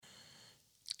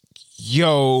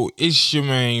Yo, it's your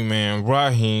main man,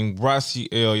 Raheem,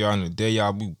 Rossi L, y'all, and today,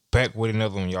 y'all, we back with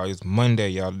another one, y'all. It's Monday,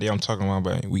 y'all. Today I'm talking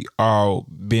about, we all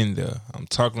been there. I'm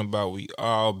talking about we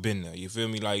all been there. You feel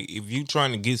me? Like, if you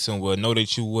trying to get somewhere, know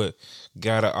that you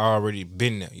gotta already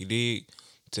been there. You dig?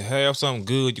 To have something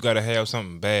good, you gotta have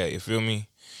something bad. You feel me?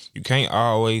 You can't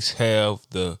always have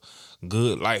the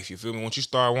good life. You feel me? Once you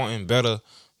start wanting better,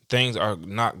 things are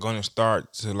not gonna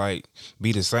start to like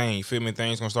be the same. You feel me?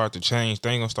 Things gonna start to change.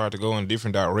 Things gonna start to go in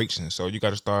different directions. So you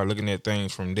gotta start looking at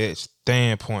things from that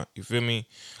standpoint. You feel me?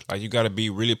 Like you gotta be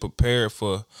really prepared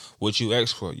for what you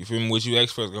ask for. You feel me? What you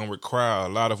ask for is gonna require a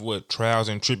lot of trials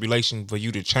and tribulation for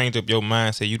you to change up your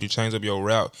mindset, you to change up your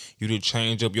route, you to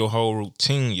change up your whole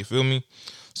routine. You feel me?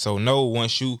 So know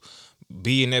once you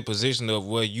be in that position of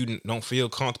where you don't feel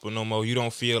comfortable no more. You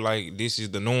don't feel like this is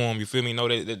the norm. You feel me? Know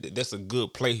that's a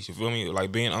good place. You feel me?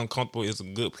 Like being uncomfortable is a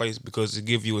good place because it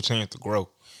gives you a chance to grow.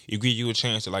 It gives you a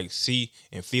chance to like see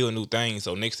and feel new things.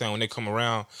 So next time when they come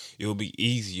around, it'll be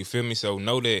easy. You feel me? So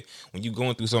know that when you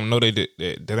going through something, know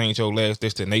that ain't your last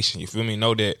destination. You feel me?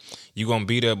 Know that you gonna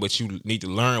be there, but you need to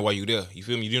learn while you there. You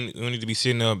feel me? You don't need to be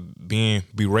sitting there being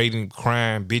berating,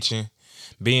 crying, bitching,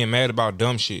 being mad about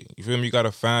dumb shit. You feel me? You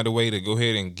gotta find a way to go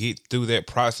ahead and get through that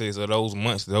process of those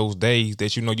months, those days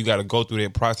that you know you gotta go through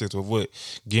that process of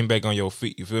getting back on your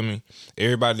feet. You feel me?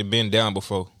 Everybody been down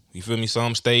before. You feel me?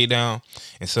 Some stayed down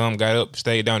and some got up,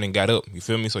 stayed down and got up. You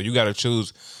feel me? So you gotta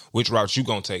choose which route you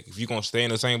gonna take. If you gonna stay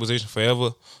in the same position forever,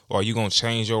 or you gonna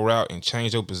change your route and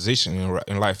change your position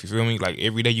in life. You feel me? Like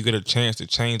every day you get a chance to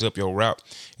change up your route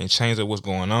and change up what's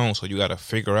going on. So you gotta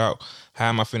figure out how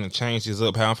am I finna change this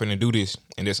up? How I'm finna do this?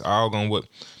 And that's all gonna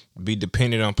be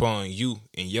dependent upon you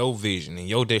and your vision and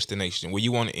your destination, where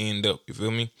you want to end up. You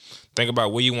feel me? Think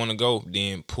about where you want to go,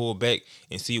 then pull back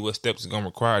and see what steps it's gonna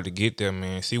require to get there,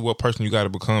 man. See what person you gotta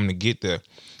become to get there.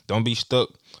 Don't be stuck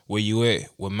where you at.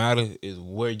 What matters is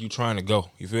where you trying to go.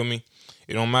 You feel me?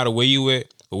 It don't matter where you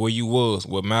at or where you was.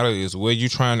 What matters is where you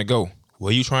trying to go.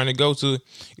 Where you trying to go to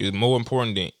is more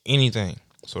important than anything.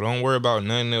 So don't worry about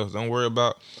nothing else. Don't worry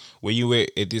about where you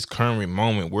at this current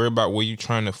moment. Worry about where you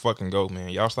trying to fucking go, man.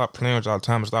 Y'all stop playing with y'all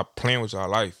time and stop playing with y'all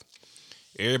life.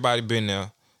 Everybody been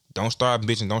there. Don't start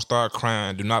bitching. Don't start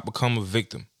crying. Do not become a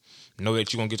victim. Know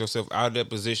that you're going to get yourself out of that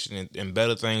position and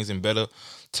better things and better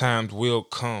times will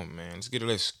come, man.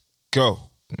 Let's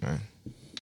go, man.